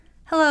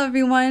Hello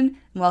everyone,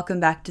 and welcome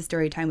back to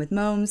Storytime with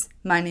Momes.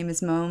 My name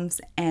is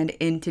Momes, and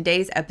in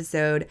today's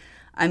episode,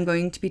 I'm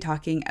going to be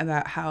talking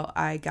about how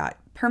I got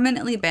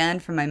permanently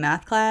banned from my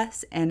math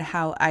class and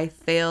how I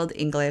failed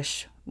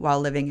English while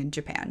living in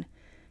Japan.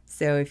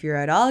 So if you're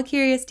at all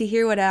curious to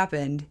hear what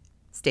happened,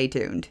 stay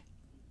tuned.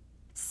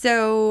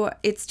 So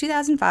it's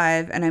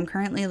 2005, and I'm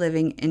currently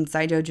living in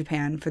Saijo,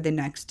 Japan for the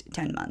next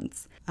 10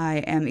 months. I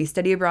am a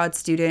study abroad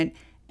student,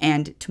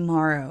 and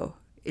tomorrow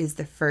is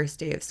the first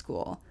day of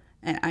school.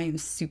 And I am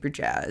super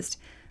jazzed.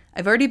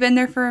 I've already been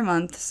there for a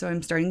month, so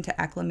I'm starting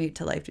to acclimate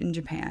to life in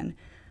Japan.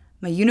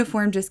 My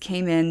uniform just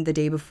came in the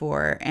day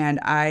before, and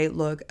I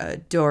look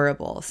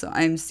adorable, so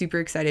I'm super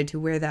excited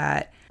to wear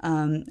that.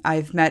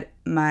 I've met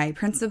my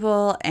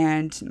principal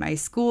and my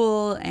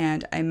school,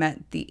 and I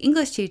met the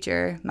English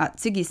teacher,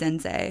 Matsugi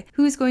Sensei,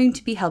 who is going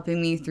to be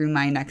helping me through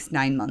my next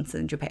 9 months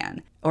in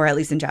Japan, or at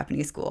least in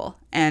Japanese school,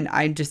 and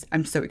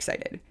I'm so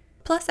excited.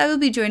 Plus, I will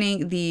be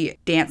joining the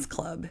dance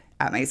club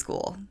at my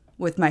school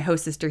with my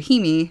host sister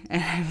Himi,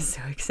 and I'm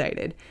so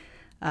excited.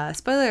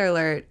 Spoiler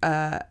alert,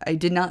 I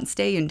did not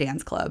stay in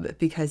dance club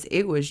because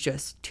it was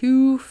just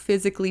too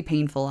physically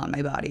painful on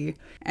my body,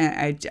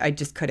 and I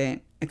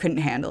couldn't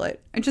handle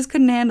it. I just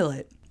couldn't handle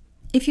it.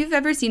 If you've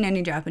ever seen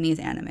any Japanese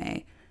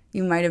anime,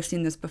 you might have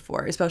seen this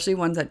before, especially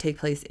ones that take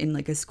place in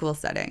like a school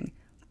setting.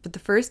 But the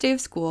first day of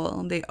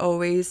school, they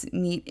always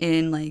meet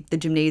in like the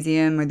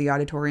gymnasium or the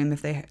auditorium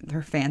if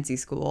they're fancy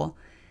school.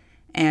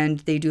 And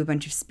they do a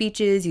bunch of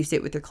speeches, you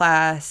sit with your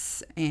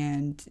class,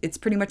 and it's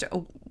pretty much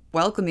a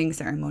welcoming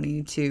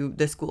ceremony to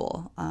the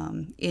school.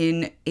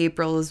 In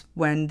April is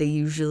when they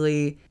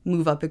usually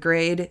move up a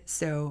grade,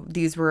 so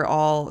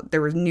there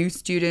were new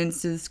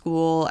students to the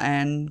school,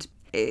 and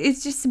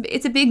it's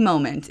a big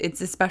moment. It's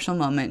a special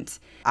moment.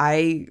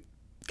 I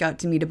got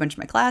to meet a bunch of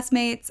my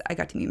classmates. I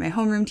got to meet my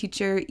homeroom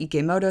teacher,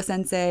 Ikemoto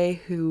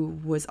Sensei, who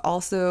was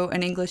also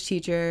an English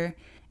teacher.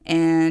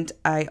 And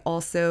I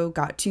also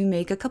got to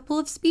make a couple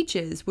of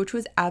speeches, which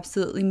was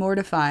absolutely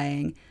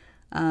mortifying.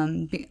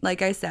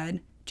 Like I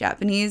said,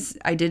 Japanese,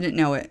 I didn't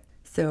know it.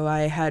 So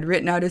I had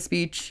written out a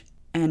speech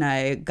and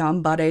I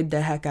gambared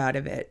the heck out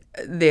of it.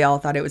 They all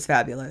thought it was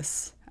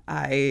fabulous.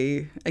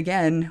 I,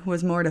 again,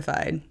 was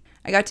mortified.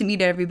 I got to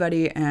meet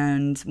everybody,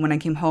 and when I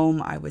came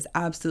home, I was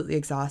absolutely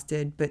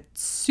exhausted, but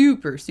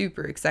super,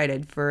 super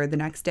excited for the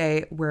next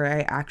day where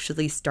I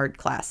actually start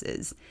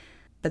classes.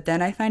 But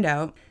then I find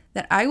out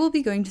that I will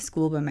be going to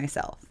school by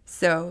myself.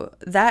 So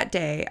that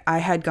day, I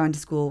had gone to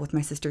school with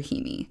my sister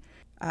Himi.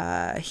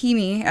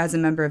 Himi, as a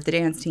member of the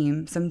dance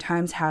team,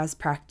 sometimes has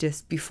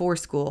practice before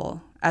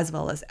school as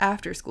well as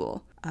after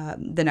school.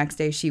 The next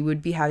day, she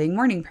would be having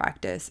morning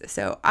practice,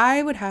 so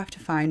I would have to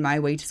find my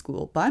way to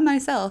school by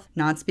myself,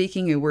 not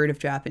speaking a word of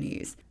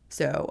Japanese.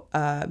 So,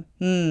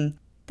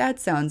 that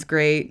sounds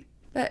great.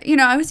 But,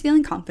 I was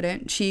feeling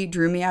confident. She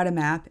drew me out a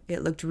map.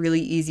 It looked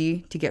really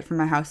easy to get from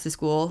my house to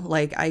school.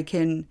 Like, I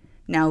can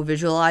now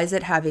visualize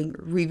it having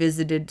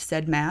revisited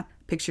said map.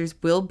 Pictures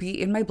will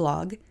be in my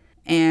blog.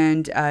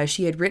 And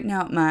she had written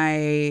out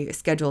my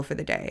schedule for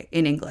the day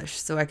in English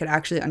so I could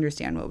actually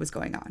understand what was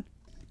going on.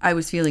 I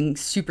was feeling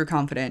super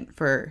confident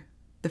for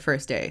the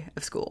first day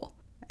of school.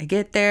 I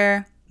get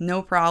there,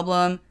 no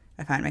problem.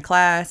 I find my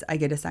class. I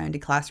get assigned a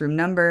classroom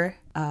number.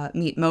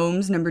 Meet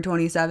Momes, number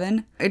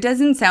 27. It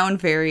doesn't sound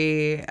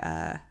very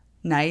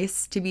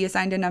nice to be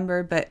assigned a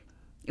number, but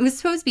it was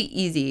supposed to be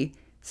easy.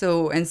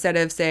 So instead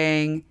of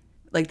saying,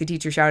 like the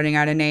teacher shouting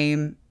out a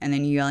name and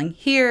then you yelling,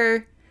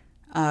 here,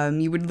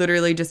 you would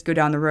literally just go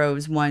down the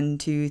rows, 1,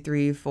 2,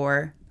 3,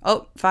 4.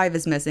 Oh, 5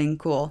 is missing,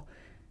 cool.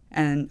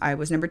 And I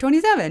was number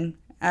 27.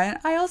 And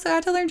I also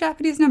had to learn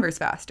Japanese numbers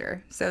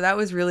faster. So that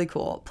was really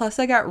cool. Plus,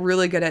 I got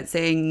really good at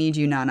saying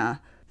Niju Nana.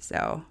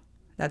 So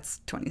that's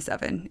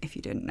 27, if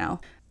you didn't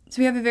know. So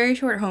we have a very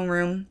short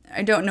homeroom.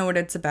 I don't know what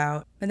it's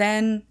about. But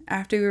then,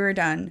 after we were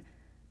done,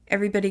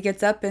 everybody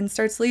gets up and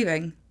starts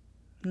leaving.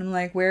 And I'm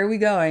like, where are we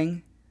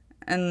going?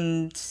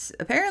 And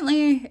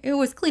apparently, it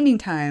was cleaning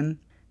time.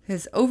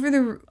 Because over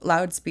the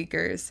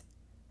loudspeakers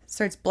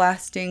starts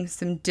blasting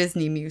some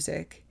Disney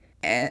music.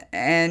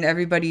 And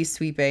everybody's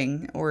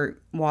sweeping or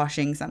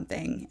washing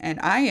something. And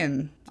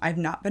I've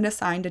not been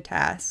assigned a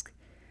task.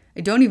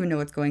 I don't even know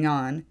what's going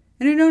on.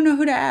 And I don't know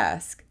who to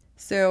ask.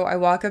 So I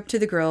walk up to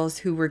the girls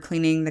who were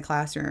cleaning the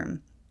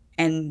classroom.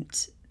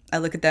 And I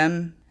look at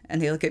them,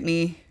 and they look at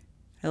me.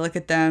 I look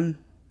at them,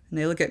 and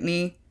they look at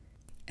me.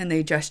 And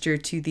they gesture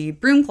to the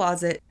broom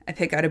closet. I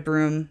pick out a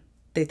broom.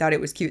 They thought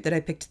it was cute that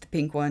I picked the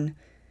pink one.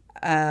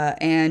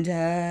 And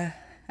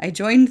I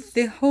joined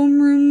the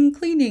homeroom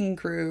cleaning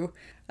crew.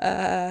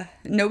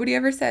 Nobody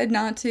ever said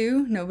not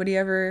to. Nobody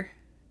ever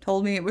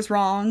told me it was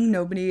wrong.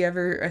 Nobody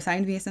ever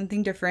assigned me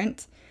something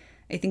different.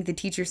 I think the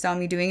teacher saw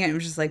me doing it and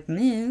was just like,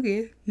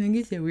 okay, I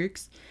guess that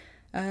works.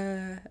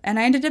 And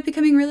I ended up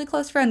becoming really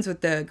close friends with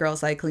the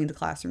girls I cleaned the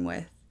classroom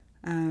with.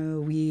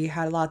 We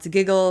had lots of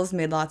giggles,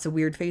 made lots of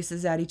weird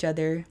faces at each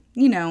other.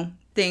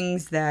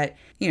 things that,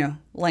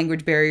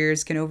 language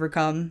barriers can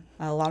overcome.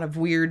 A lot of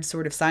weird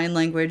sort of sign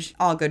language.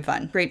 All good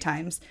fun. Great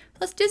times.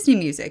 Plus Disney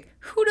music.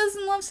 Who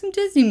doesn't love some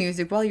Disney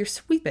music while you're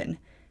sweeping?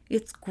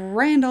 It's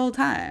grand old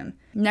time.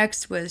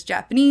 Next was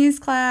Japanese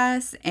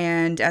class,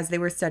 and as they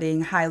were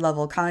studying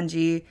high-level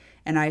kanji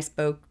and I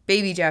spoke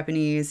baby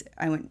Japanese,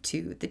 I went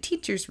to the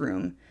teacher's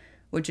room,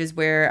 which is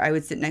where I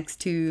would sit next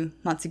to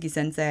Matsuki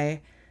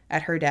sensei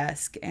at her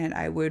desk, and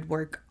I would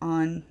work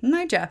on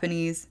my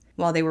Japanese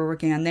while they were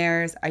working on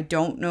theirs. I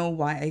don't know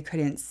why I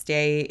couldn't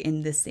stay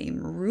in the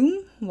same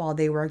room while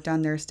they worked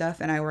on their stuff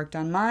and I worked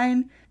on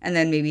mine, and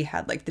then maybe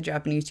had like the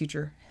Japanese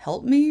teacher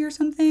help me or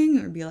something,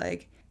 or be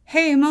like,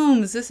 hey,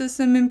 moms, this is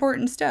some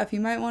important stuff. You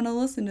might want to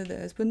listen to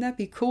this. Wouldn't that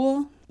be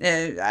cool?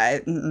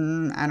 I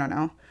don't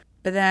know.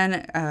 But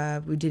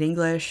then we did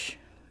English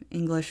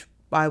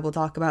I will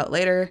talk about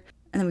later.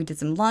 And then we did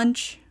some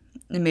lunch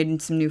and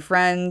made some new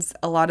friends.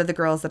 A lot of the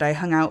girls that I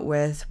hung out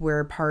with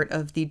were part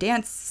of the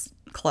dance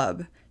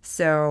club.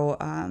 So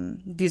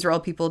these are all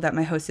people that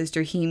my host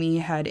sister Himi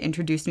had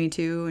introduced me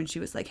to. And she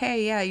was like,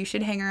 hey, yeah, you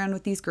should hang around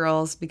with these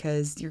girls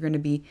because you're going to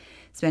be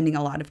spending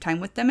a lot of time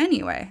with them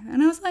anyway.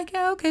 And I was like,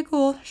 yeah, okay,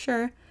 cool,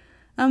 sure.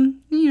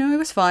 It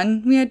was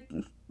fun. We had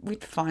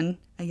fun,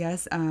 I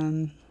guess.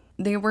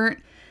 They weren't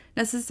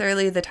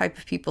necessarily the type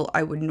of people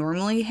I would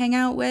normally hang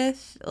out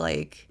with,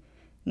 like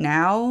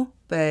now,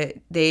 but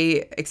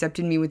they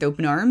accepted me with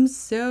open arms,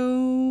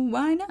 so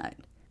why not?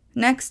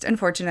 Next,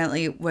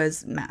 unfortunately,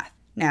 was math.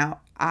 Now,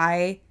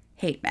 I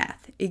hate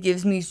math. It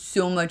gives me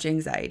so much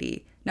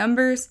anxiety.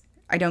 Numbers,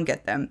 I don't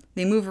get them.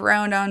 They move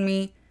around on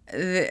me.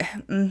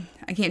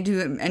 I can't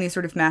do any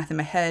sort of math in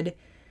my head.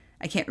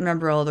 I can't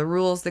remember all the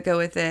rules that go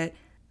with it.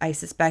 I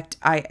suspect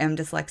I am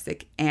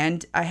dyslexic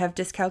and I have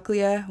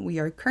dyscalculia. We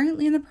are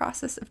currently in the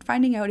process of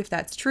finding out if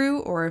that's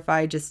true or if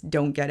I just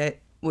don't get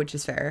it, which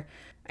is fair.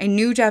 I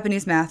knew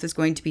Japanese math was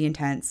going to be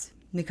intense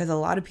because a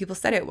lot of people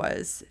said it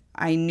was.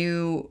 I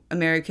knew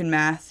American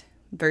math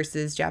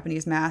versus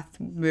Japanese math.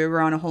 We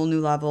were on a whole new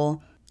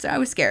level. So I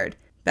was scared,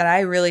 but I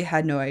really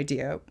had no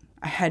idea.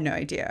 I had no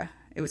idea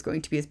it was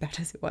going to be as bad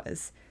as it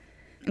was.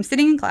 I'm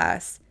sitting in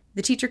class.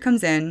 The teacher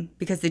comes in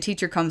because the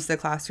teacher comes to the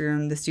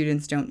classroom. The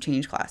students don't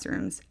change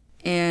classrooms.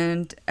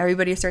 And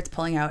everybody starts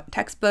pulling out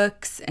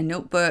textbooks and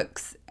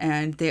notebooks,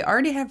 and they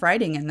already have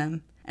writing in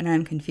them. And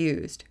I'm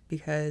confused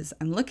because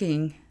I'm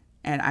looking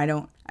and I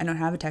don't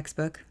have a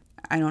textbook.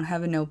 I don't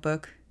have a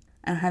notebook.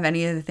 I don't have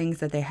any of the things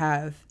that they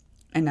have.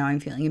 And now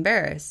I'm feeling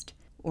embarrassed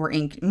or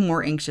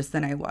more anxious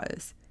than I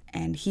was.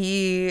 And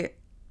he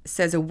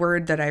says a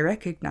word that I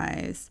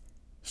recognize,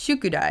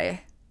 shukudai,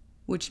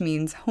 which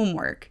means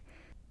homework.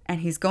 And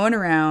he's going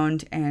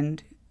around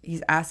and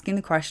he's asking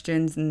the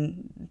questions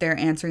and they're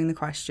answering the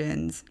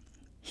questions.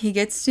 He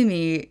gets to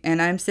me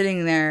and I'm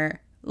sitting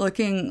there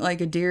looking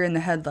like a deer in the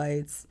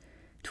headlights,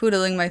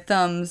 twiddling my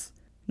thumbs,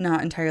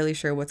 not entirely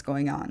sure what's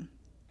going on.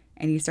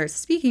 And he starts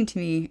speaking to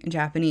me in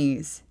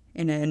Japanese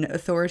in an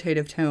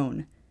authoritative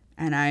tone.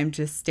 And I'm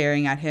just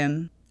staring at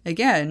him,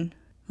 again,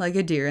 like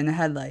a deer in the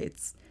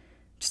headlights.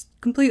 Just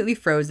completely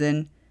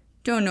frozen,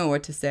 don't know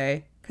what to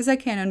say, because I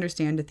can't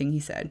understand a thing he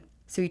said.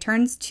 So he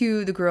turns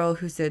to the girl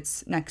who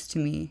sits next to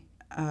me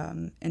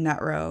in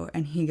that row,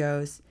 and he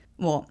goes,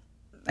 well,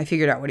 I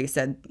figured out what he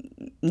said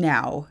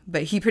now,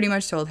 but he pretty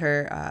much told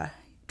her,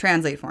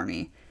 translate for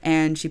me.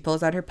 And she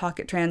pulls out her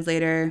pocket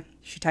translator,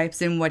 she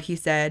types in what he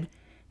said,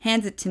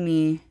 hands it to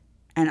me,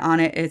 and on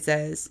it it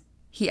says,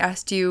 he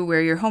asked you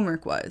where your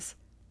homework was.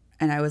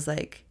 And I was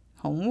like,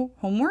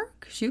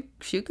 homework?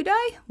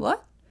 Shukudai?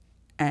 What?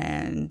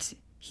 And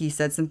he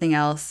said something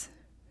else.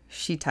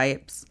 She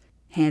types,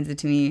 hands it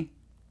to me.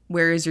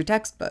 Where is your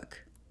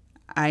textbook?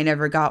 I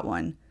never got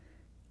one.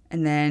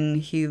 And then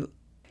he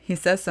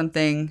says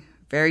something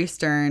very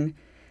stern.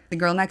 The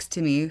girl next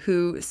to me,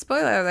 who,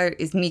 spoiler alert,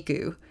 is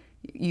Miku.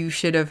 You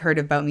should have heard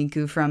about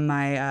Miku from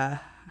my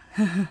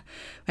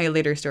my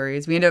later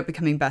stories. We ended up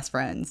becoming best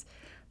friends.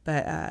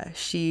 But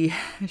she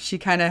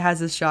kind of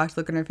has this shocked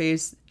look on her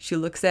face. She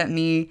looks at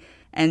me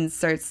and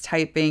starts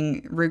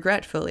typing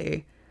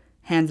regretfully,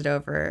 hands it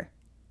over,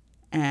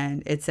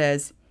 and it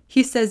says,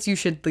 he says you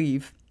should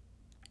leave.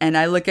 And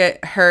I look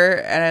at her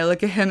and I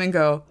look at him and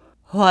go,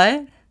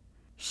 what?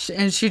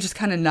 And she just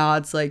kind of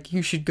nods like,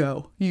 you should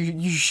go.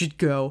 You should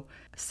go.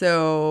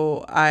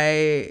 So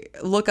I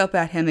look up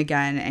at him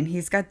again and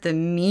he's got the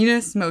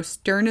meanest, most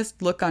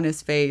sternest look on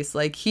his face.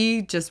 Like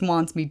he just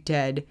wants me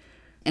dead.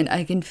 And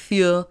I can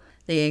feel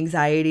the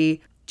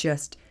anxiety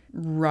just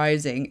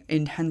rising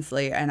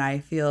intensely. And I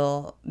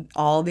feel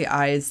all the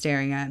eyes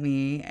staring at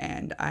me.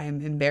 And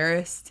I'm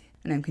embarrassed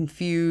and I'm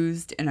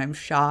confused and I'm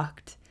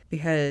shocked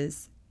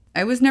because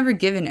I was never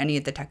given any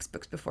of the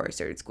textbooks before I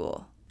started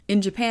school.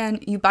 In Japan,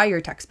 you buy your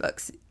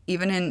textbooks.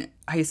 Even in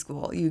high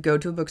school, you go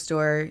to a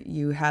bookstore,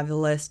 you have the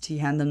list, you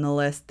hand them the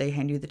list, they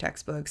hand you the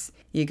textbooks,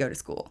 you go to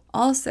school.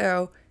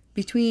 Also,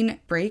 between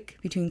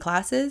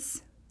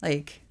classes,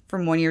 like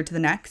from one year to the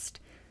next,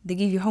 they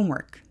give you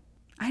homework.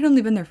 I had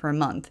only been there for a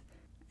month,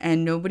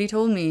 and nobody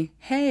told me,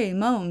 hey,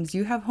 Moms,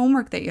 you have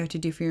homework that you have to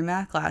do for your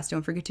math class.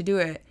 Don't forget to do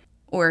it.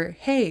 Or,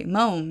 hey,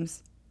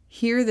 Moms,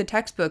 here are the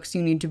textbooks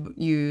you need to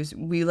use.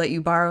 We let you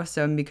borrow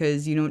some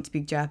because you don't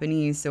speak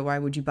Japanese, so why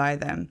would you buy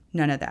them?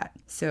 None of that.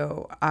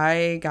 So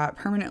I got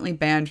permanently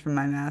banned from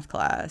my math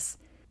class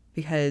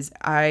because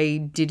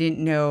I didn't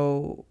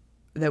know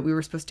that we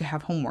were supposed to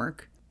have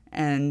homework.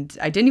 And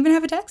I didn't even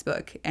have a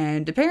textbook.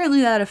 And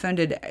apparently that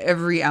offended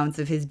every ounce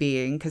of his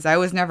being because I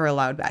was never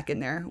allowed back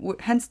in there.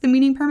 Hence the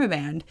meaning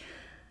permaband.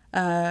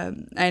 I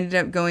ended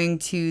up going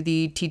to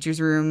the teacher's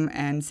room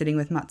and sitting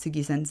with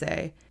Matsugi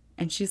sensei.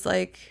 And she's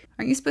like,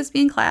 aren't you supposed to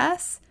be in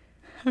class?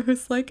 I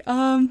was like,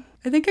 I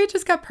think I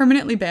just got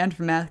permanently banned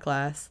from math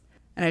class.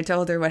 And I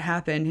told her what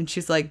happened. And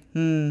she's like,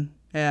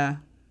 yeah,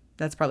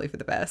 that's probably for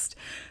the best.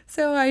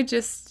 So I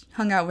just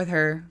hung out with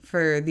her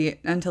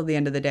until the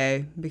end of the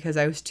day because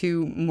I was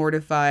too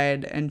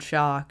mortified and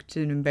shocked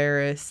and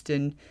embarrassed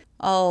and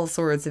all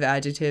sorts of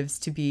adjectives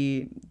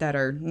that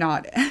are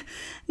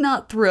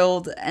not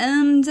thrilled.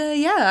 And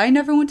I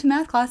never went to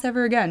math class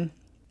ever again.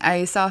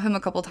 I saw him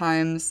a couple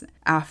times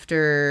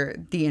after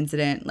the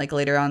incident, like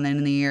later on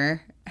in the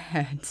year,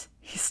 and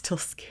he still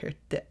scared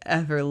the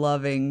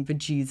ever-loving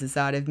bejesus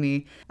out of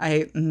me.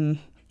 I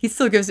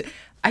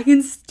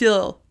can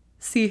still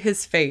see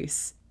his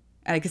face,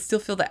 and I could still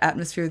feel the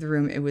atmosphere of the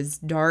room. It was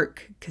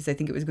dark because I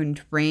think it was going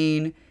to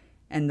rain,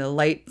 and the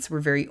lights were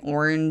very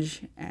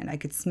orange, and I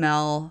could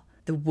smell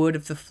the wood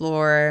of the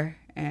floor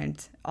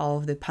and all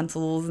of the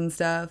pencils and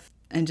stuff,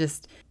 and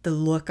just the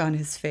look on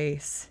his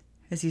face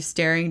as he's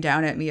staring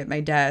down at me at my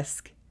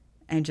desk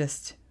and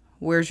just,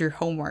 where's your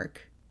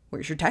homework?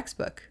 Where's your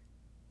textbook?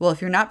 Well,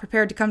 if you're not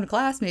prepared to come to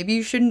class, maybe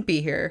you shouldn't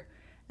be here.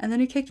 And then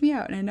he kicked me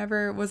out and I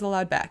never was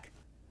allowed back.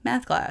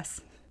 Math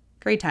class.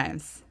 Great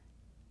times.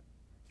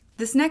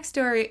 This next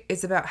story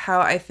is about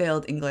how I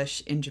failed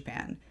English in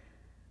Japan.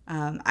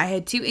 I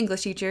had two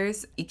English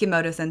teachers,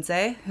 Ikemoto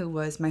sensei, who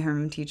was my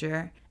homeroom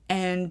teacher,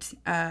 and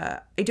I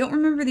don't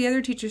remember the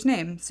other teacher's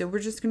name, so we're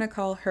just going to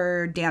call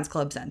her Dance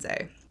Club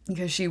Sensei,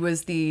 because she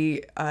was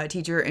the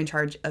teacher in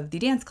charge of the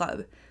dance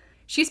club.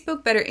 She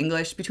spoke better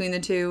English between the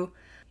two.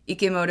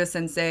 Ikemoto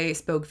sensei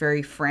spoke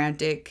very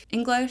frantic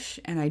English,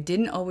 and I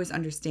didn't always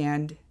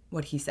understand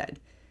what he said.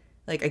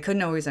 Like, I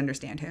couldn't always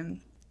understand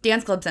him.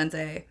 Dance Club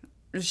Sensei,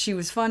 she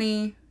was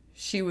funny.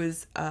 She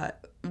was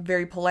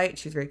very polite.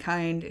 She was very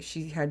kind.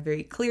 She had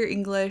very clear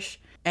English.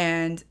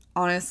 And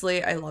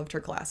honestly, I loved her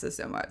classes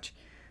so much.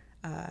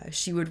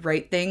 She would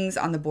write things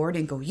on the board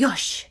and go,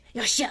 yosh,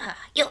 yosha,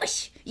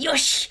 yosh,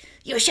 yosh,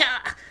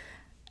 yosha.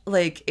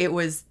 Like, it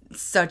was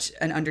such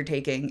an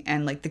undertaking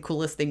and like the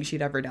coolest thing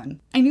she'd ever done.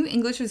 I knew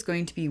English was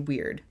going to be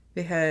weird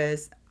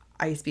because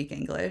I speak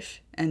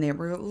English and they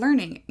were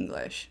learning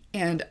English.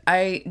 And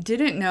I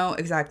didn't know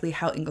exactly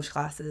how English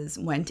classes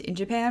went in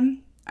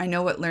Japan. I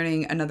know what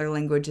learning another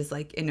language is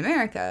like in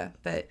America,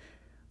 but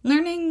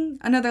learning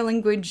another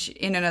language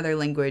in another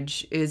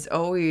language is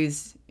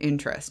always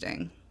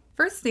interesting.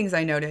 First things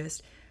I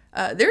noticed,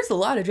 there's a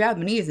lot of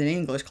Japanese in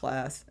English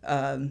class.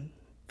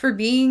 For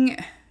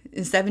being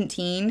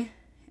 17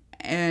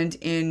 and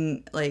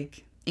in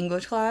like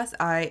English class,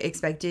 I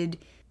expected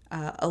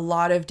a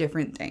lot of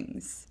different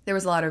things. There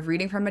was a lot of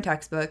reading from a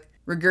textbook,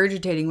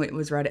 regurgitating what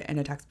was read in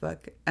a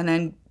textbook, and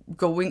then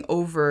going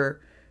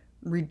over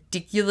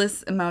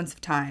ridiculous amounts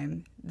of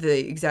time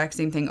the exact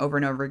same thing over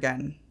and over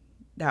again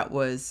that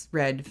was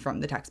read from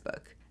the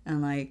textbook.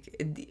 And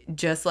like,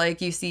 just like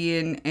you see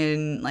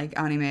in like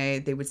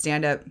anime, they would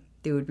stand up,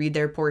 they would read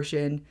their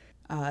portion,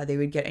 they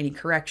would get any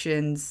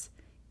corrections.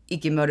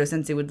 Ikemoto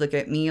sensei would look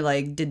at me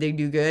like, did they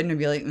do good? And I'd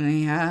be like,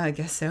 yeah, I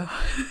guess so.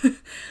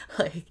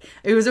 Like,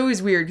 it was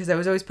always weird because I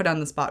was always put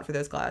on the spot for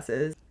those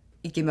classes.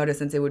 Ikemoto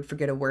sensei would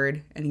forget a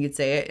word and he'd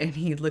say it and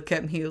he'd look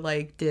at me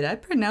like, did I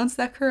pronounce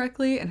that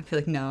correctly? And I'd be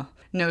like,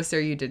 no, sir,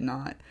 you did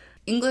not.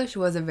 English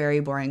was a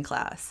very boring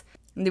class.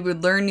 They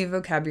would learn new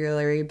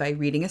vocabulary by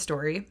reading a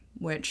story,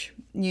 which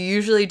you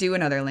usually do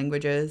in other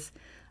languages.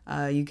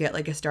 You get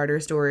like a starter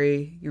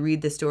story, you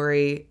read the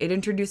story, it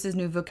introduces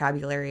new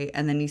vocabulary,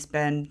 and then you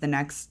spend the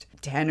next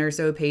 10 or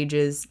so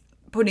pages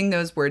putting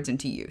those words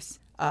into use.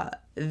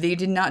 They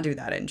did not do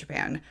that in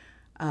Japan.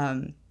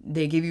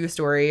 They give you a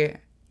story,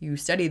 you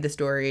study the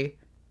story,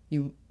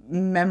 you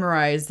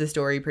memorize the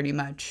story pretty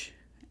much,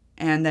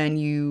 and then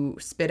you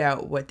spit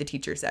out what the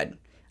teacher said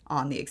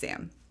on the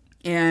exam.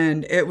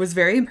 And it was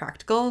very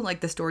impractical.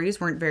 Like, the stories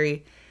weren't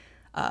very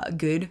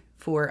good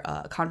for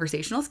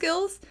conversational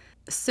skills.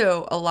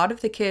 So a lot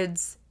of the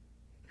kids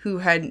who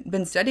had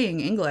been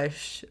studying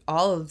English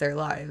all of their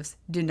lives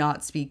did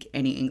not speak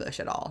any English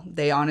at all.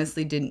 They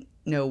honestly didn't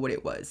know what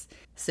it was.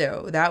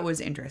 So that was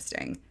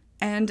interesting.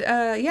 And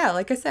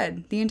like I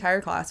said, the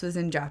entire class was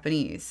in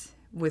Japanese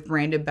with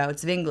random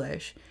bouts of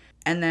English.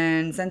 And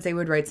then sensei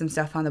would write some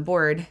stuff on the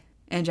board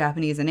in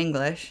Japanese and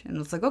English. And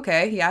it's like,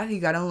 okay, yeah, you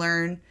got to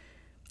learn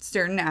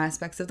certain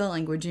aspects of the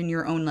language in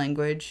your own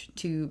language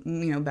to,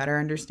 better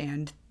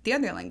understand the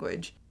other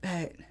language.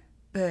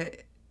 But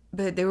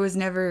there was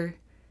never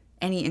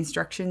any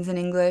instructions in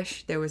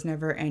English. There was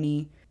never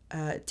any,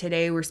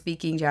 today we're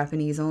speaking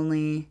Japanese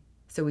only,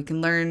 so we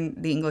can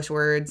learn the English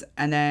words,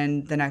 and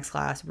then the next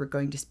class we're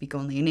going to speak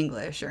only in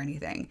English or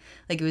anything.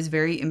 Like, it was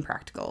very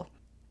impractical.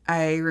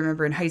 I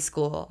remember in high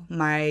school,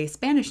 my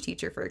Spanish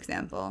teacher, for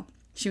example,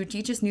 she would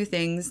teach us new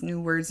things,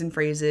 new words and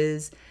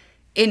phrases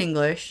in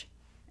English,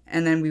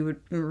 and then we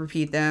would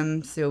repeat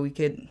them so we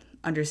could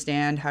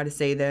understand how to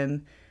say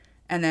them.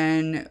 And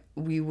then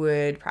we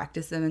would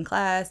practice them in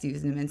class,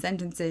 use them in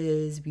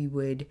sentences.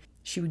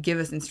 She would give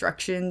us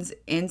instructions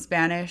in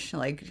Spanish,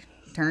 like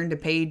turn to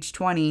page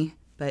 20,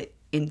 but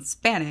in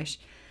Spanish.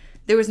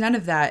 There was none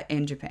of that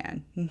in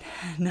Japan.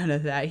 None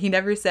of that. He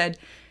never said,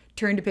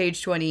 turn to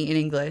page 20 in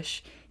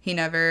English. He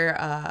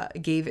never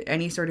gave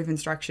any sort of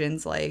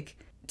instructions like,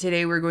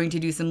 today we're going to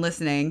do some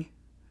listening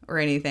or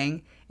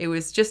anything. It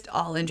was just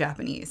all in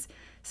Japanese.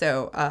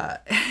 So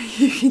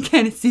you can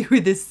kind of see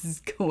where this is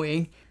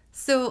going.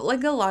 So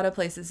like a lot of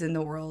places in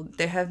the world,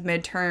 they have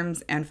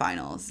midterms and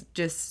finals,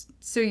 just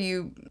so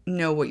you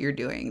know what you're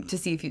doing, to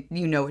see if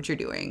you know what you're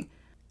doing.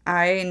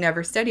 I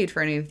never studied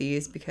for any of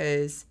these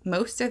because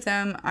most of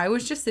them, I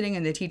was just sitting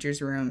in the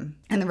teacher's room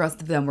and the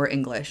rest of them were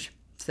English.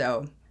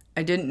 So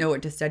I didn't know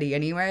what to study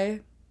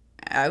anyway.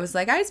 I was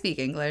like, I speak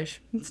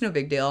English. It's no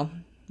big deal.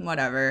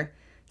 Whatever.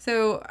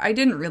 So I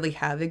didn't really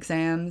have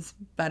exams,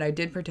 but I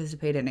did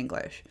participate in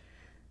English.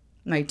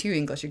 My 2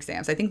 English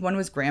exams. I think one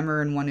was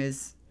grammar and one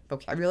is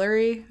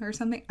vocabulary or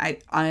something. I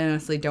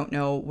honestly don't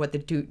know what the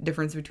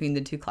difference between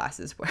the 2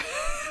 classes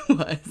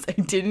was.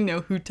 I didn't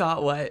know who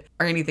taught what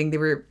or anything.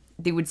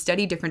 They would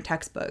study different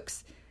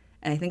textbooks,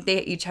 and I think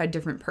they each had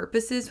different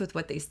purposes with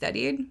what they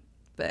studied,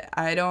 but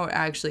I don't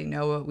actually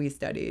know what we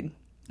studied.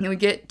 And we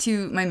get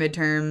to my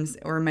midterms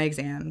or my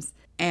exams,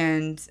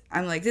 and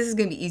I'm like, this is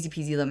going to be easy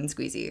peasy lemon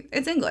squeezy.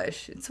 It's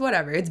English. It's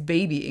whatever. It's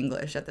baby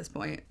English at this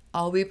point.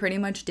 All we pretty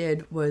much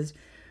did was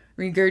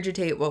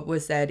regurgitate what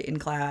was said in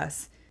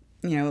class,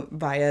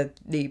 via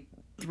the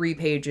 3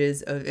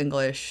 pages of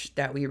English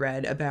that we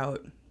read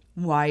about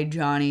why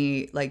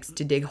Johnny likes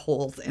to dig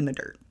holes in the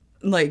dirt.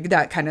 Like,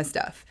 that kind of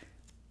stuff.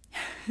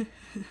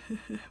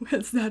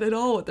 That's not at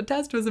all what the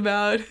test was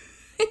about.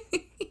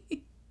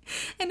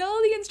 And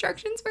all the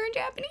instructions were in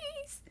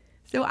Japanese.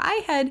 So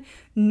I had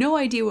no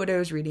idea what I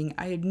was reading.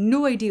 I had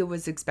no idea what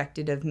was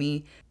expected of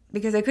me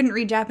because I couldn't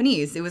read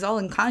Japanese. It was all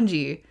in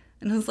kanji.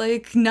 And I was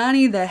like,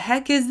 Nani, the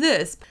heck is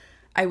this?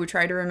 I would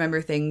try to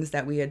remember things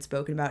that we had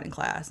spoken about in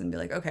class and be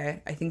like,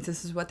 okay, I think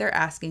this is what they're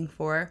asking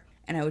for.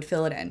 And I would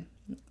fill it in.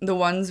 The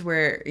ones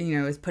where,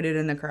 is put it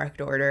in the correct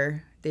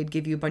order. They'd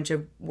give you a bunch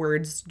of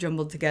words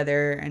jumbled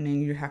together and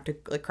then you'd have to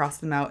cross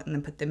them out and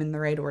then put them in the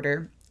right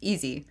order.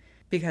 Easy.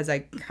 Because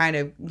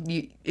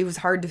it was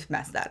hard to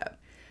mess that up.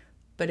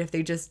 But if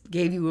they just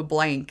gave you a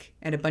blank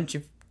and a bunch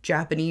of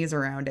Japanese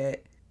around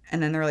it,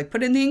 and then they're like,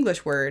 put in the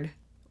English word,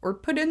 or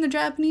put in the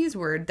Japanese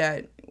word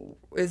that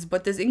is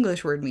what this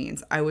English word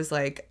means. I was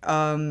like,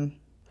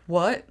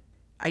 what?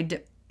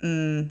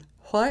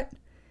 What?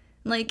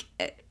 Like,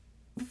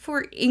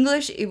 for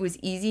English, it was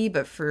easy,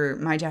 but for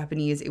my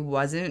Japanese, it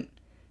wasn't.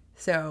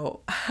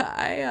 So,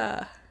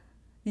 I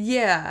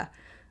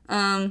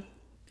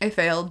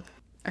failed.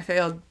 I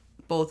failed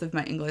both of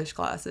my English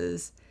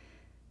classes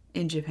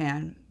in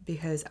Japan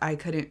because I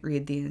couldn't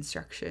read the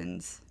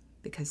instructions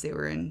because they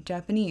were in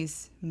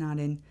Japanese, not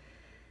in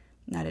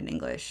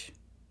English.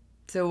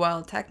 So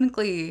while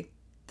technically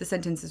the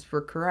sentences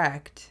were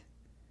correct,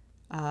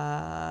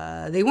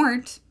 they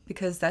weren't,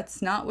 because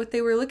that's not what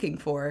they were looking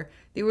for.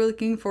 They were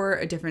looking for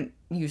a different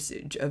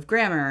usage of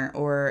grammar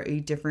or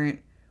a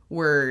different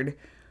word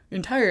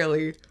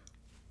entirely.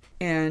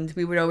 And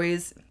we would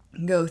always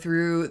go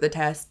through the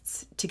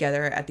tests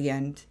together at the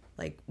end,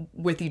 like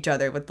with each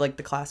other, with like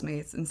the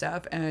classmates and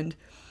stuff. And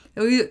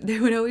they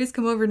would always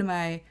come over to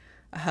my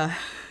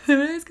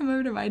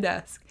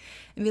desk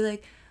and be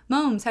like,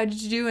 Moms, how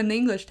did you do in the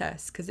English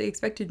test? Because they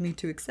expected me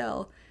to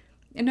excel.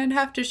 And I'd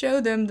have to show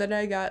them that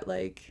I got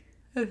like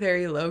a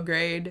very low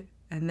grade.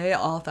 And they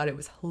all thought it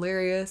was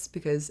hilarious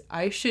because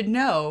I should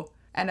know.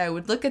 And I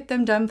would look at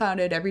them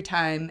dumbfounded every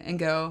time and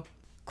go,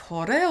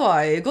 これ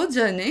は英語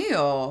じゃねえ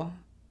よ。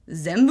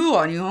全部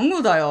は日本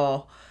語だ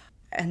よ.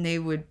 And they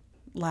would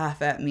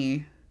laugh at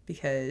me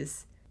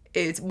because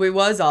it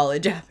was all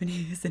in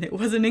Japanese and it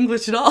wasn't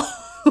English at all.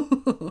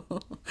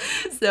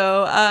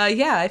 So,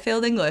 I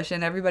failed English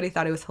and everybody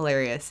thought it was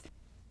hilarious.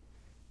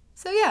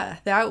 So yeah,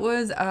 that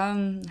was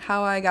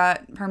how I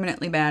got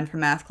permanently banned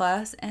from math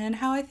class and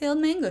how I failed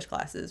my English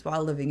classes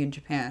while living in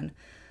Japan.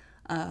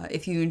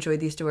 If you enjoyed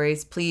these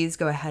stories, please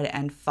go ahead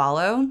and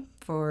follow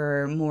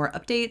for more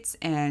updates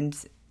and,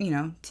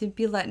 to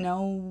be let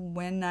know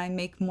when I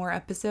make more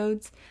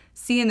episodes.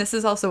 See, and this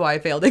is also why I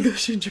failed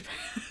English in Japan.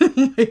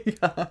 Oh my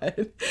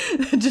God.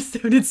 That just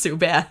sounded so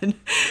bad.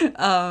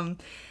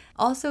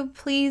 Also,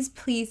 please,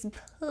 please,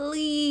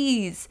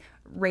 please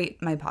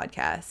rate my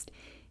podcast.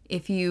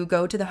 If you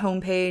go to the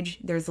homepage,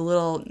 there's a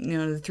little,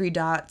 the 3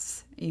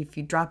 dots. If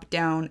you drop it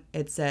down,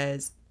 it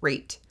says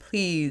rate.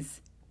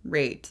 Please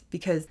rate,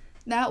 because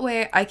that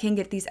way I can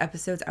get these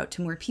episodes out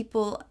to more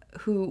people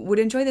who would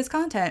enjoy this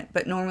content,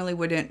 but normally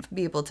wouldn't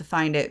be able to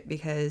find it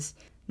because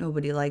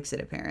Nobody likes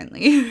it,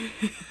 apparently.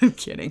 I'm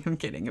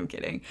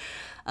kidding.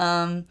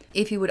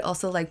 If you would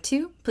also like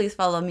to, please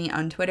follow me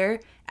on Twitter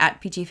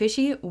at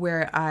PeachyFishy,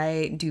 where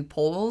I do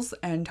polls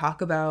and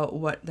talk about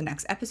what the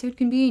next episode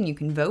can be, and you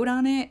can vote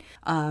on it.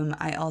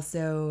 I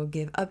also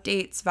give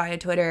updates via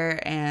Twitter,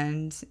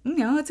 and,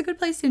 it's a good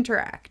place to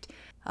interact.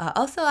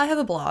 Also, I have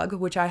a blog,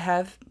 which I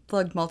have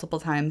plugged multiple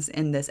times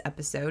in this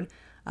episode.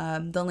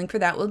 The link for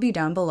that will be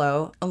down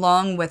below,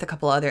 along with a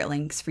couple other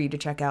links for you to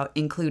check out,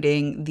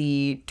 including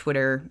the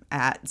Twitter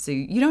so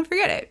you don't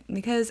forget it,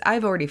 because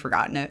I've already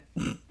forgotten it.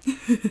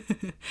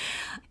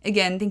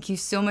 Again, thank you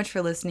so much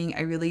for listening.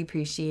 I really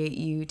appreciate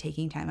you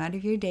taking time out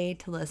of your day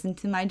to listen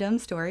to my dumb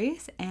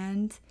stories,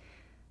 and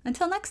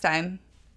until next time.